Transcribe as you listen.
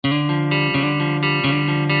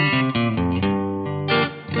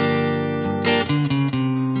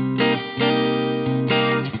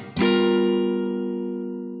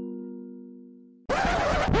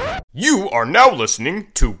are now listening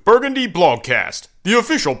to Burgundy Blogcast, the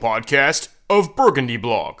official podcast of Burgundy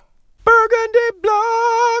Blog. Burgundy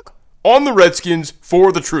Blog! On the Redskins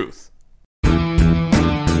for the truth.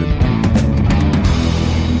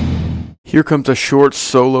 Here comes a short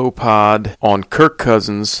solo pod on Kirk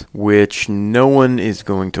Cousins, which no one is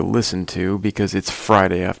going to listen to because it's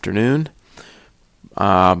Friday afternoon.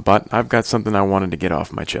 But I've got something I wanted to get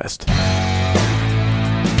off my chest.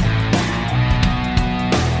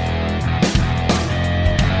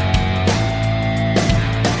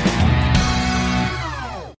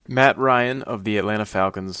 Matt Ryan of the Atlanta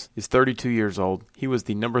Falcons is 32 years old. He was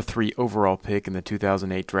the number 3 overall pick in the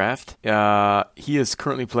 2008 draft. He is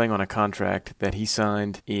currently playing on a contract that he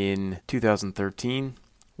signed in 2013,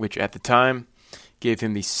 which at the time gave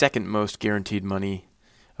him the second most guaranteed money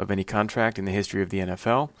of any contract in the history of the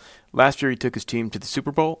NFL. Last year he took his team to the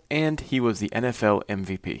Super Bowl, and he was the NFL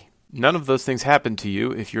MVP. None of those things happen to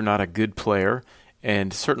you if you're not a good player,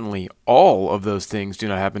 and certainly all of those things do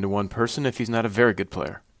not happen to one person if he's not a very good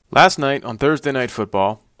player. Last night, on Thursday Night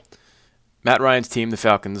Football, Matt Ryan's team, the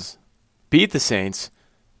Falcons, beat the Saints,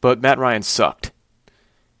 but Matt Ryan sucked.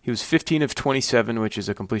 He was 15 of 27, which is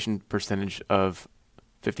a completion percentage of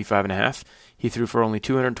 55.5. He threw for only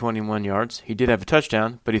 221 yards. He did have a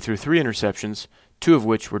touchdown, but he threw 3 interceptions, 2 of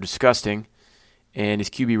which were disgusting, and his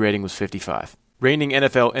QB rating was 55. Reigning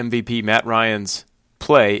NFL MVP Matt Ryan's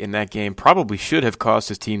play in that game probably should have cost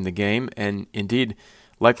his team the game, and indeed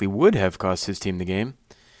likely would have cost his team the game,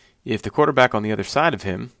 if the quarterback on the other side of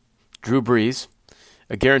him, Drew Brees,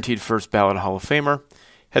 a guaranteed first-ballot Hall of Famer,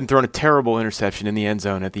 hadn't thrown a terrible interception in the end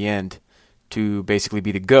zone at the end to basically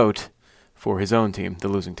be the GOAT for his own team, the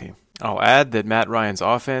losing team. I'll add that Matt Ryan's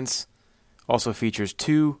offense also features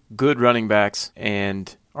 2 good running backs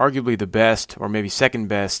and arguably the best, or maybe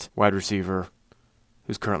second-best, wide receiver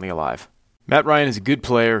who's currently alive. Matt Ryan is a good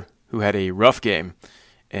player who had a rough game,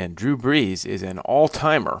 and Drew Brees is an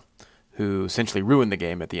all-timer who essentially ruined the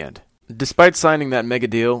game at the end. Despite signing that mega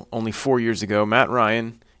deal only 4 years ago, Matt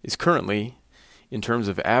Ryan is currently, in terms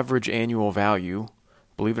of average annual value,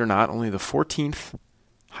 believe it or not, only the 14th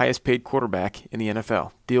highest paid quarterback in the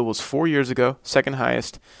NFL. Deal was 4 years ago, second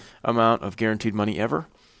highest amount of guaranteed money ever,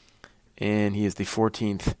 and he is the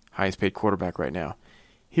 14th highest paid quarterback right now.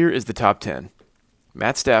 Here is the top 10.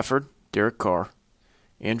 Matt Stafford, Derek Carr,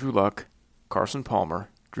 Andrew Luck, Carson Palmer,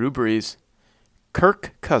 Drew Brees,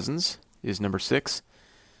 Kirk Cousins is number 6.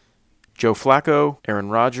 Joe Flacco, Aaron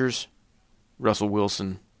Rodgers, Russell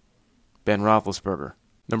Wilson, Ben Roethlisberger.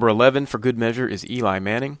 Number 11, for good measure, is Eli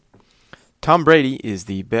Manning. Tom Brady is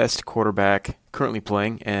the best quarterback currently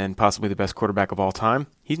playing and possibly the best quarterback of all time.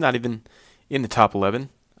 He's not even in the top 11.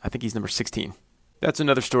 I think he's number 16. That's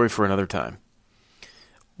another story for another time.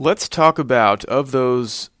 Let's talk about, of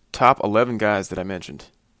those top 11 guys that I mentioned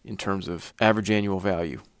in terms of average annual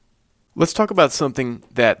value, let's talk about something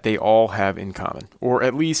that they all have in common, or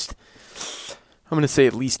at least, I'm going to say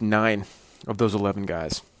at least 9 of those 11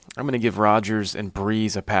 guys. I'm going to give Rodgers and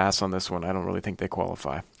Brees a pass on this one. I don't really think they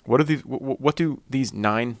qualify. What do these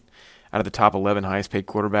 9 out of the top 11 highest paid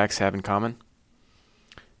quarterbacks have in common?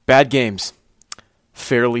 Bad games,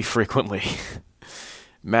 fairly frequently.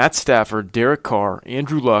 Matt Stafford, Derek Carr,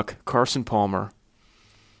 Andrew Luck, Carson Palmer,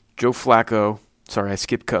 Joe Flacco, sorry, I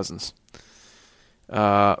skipped Cousins,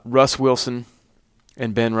 Russ Wilson,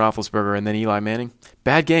 and Ben Roethlisberger, and then Eli Manning.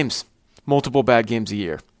 Bad games. Multiple bad games a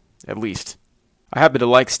year, at least. I happen to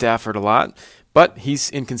like Stafford a lot, but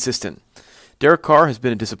he's inconsistent. Derek Carr has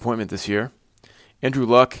been a disappointment this year. Andrew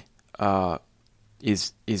Luck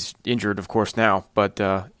is injured, of course, now,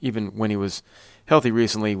 but even when he was healthy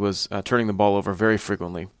recently, was turning the ball over very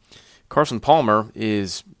frequently. Carson Palmer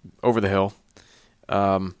is over the hill.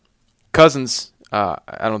 Cousins, I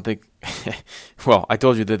don't think... well, I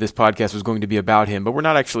told you that this podcast was going to be about him, but we're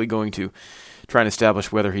not actually going to try and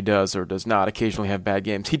establish whether he does or does not occasionally have bad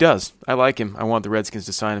games. He does. I like him. I want the Redskins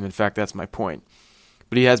to sign him. In fact, that's my point.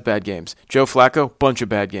 But he has bad games. Joe Flacco, bunch of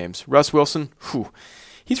bad games. Russ Wilson,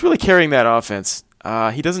 he's really carrying that offense.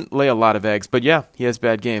 He doesn't lay a lot of eggs, but yeah, he has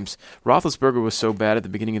bad games. Roethlisberger was so bad at the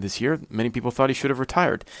beginning of this year, many people thought he should have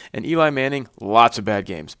retired. And Eli Manning, lots of bad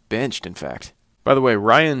games. Benched, in fact. By the way,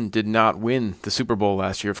 Ryan did not win the Super Bowl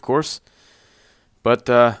last year, of course, but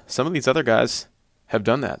some of these other guys have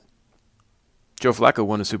done that. Joe Flacco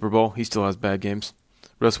won a Super Bowl. He still has bad games.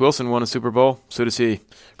 Russ Wilson won a Super Bowl. So does he.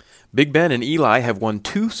 Big Ben and Eli have won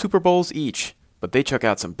 2 Super Bowls each, but they chuck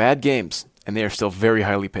out some bad games, and they are still very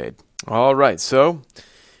highly paid. All right, so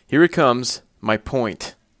here it comes, my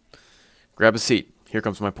point. Grab a seat. Here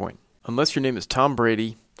comes my point. Unless your name is Tom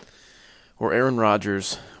Brady or Aaron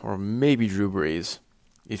Rodgers or maybe Drew Brees,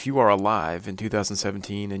 if you are alive in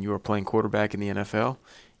 2017 and you are playing quarterback in the NFL,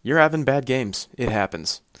 you're having bad games. It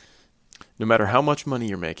happens. No matter how much money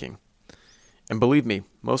you're making. And believe me,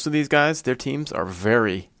 most of these guys, their teams are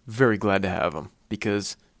very, very glad to have them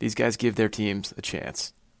because these guys give their teams a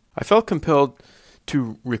chance. I felt compelled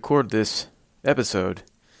to record this episode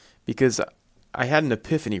because I had an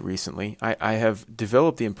epiphany recently. I have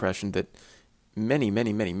developed the impression that many,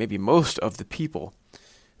 maybe most of the people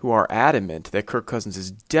who are adamant that Kirk Cousins is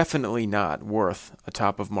definitely not worth a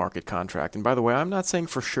top-of-market contract. And by the way, I'm not saying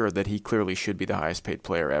for sure that he clearly should be the highest-paid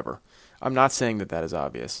player ever. I'm not saying that that is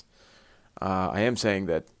obvious. I am saying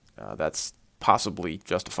that that's possibly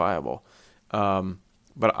justifiable.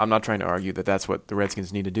 But I'm not trying to argue that that's what the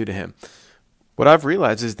Redskins need to do to him. What I've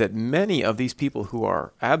realized is that many of these people who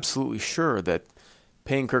are absolutely sure that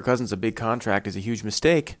paying Kirk Cousins a big contract is a huge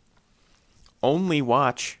mistake only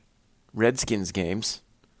watch Redskins games,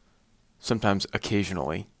 sometimes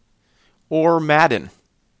occasionally, or Madden,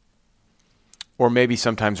 or maybe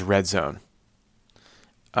sometimes Red Zone.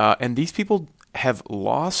 And these people have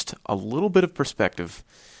lost a little bit of perspective.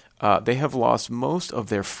 They have lost most of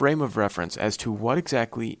their frame of reference as to what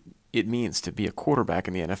exactly it means to be a quarterback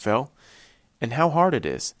in the NFL and how hard it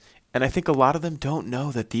is. And I think a lot of them don't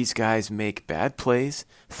know that these guys make bad plays,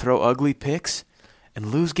 throw ugly picks,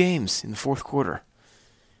 and lose games in the fourth quarter.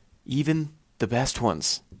 Even the best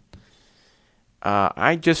ones.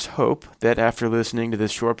 I just hope that after listening to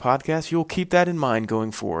this short podcast, you'll keep that in mind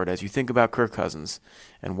going forward as you think about Kirk Cousins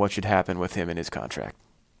and what should happen with him and his contract.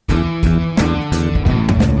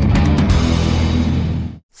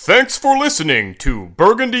 Thanks for listening to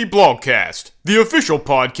Burgundy Blogcast, the official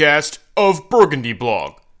podcast of Burgundy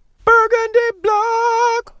Blog. Burgundy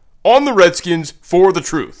Blog! On the Redskins for the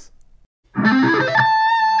truth.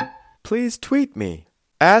 Please tweet me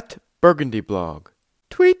at Burgundy Blog.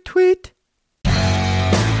 Tweet, tweet.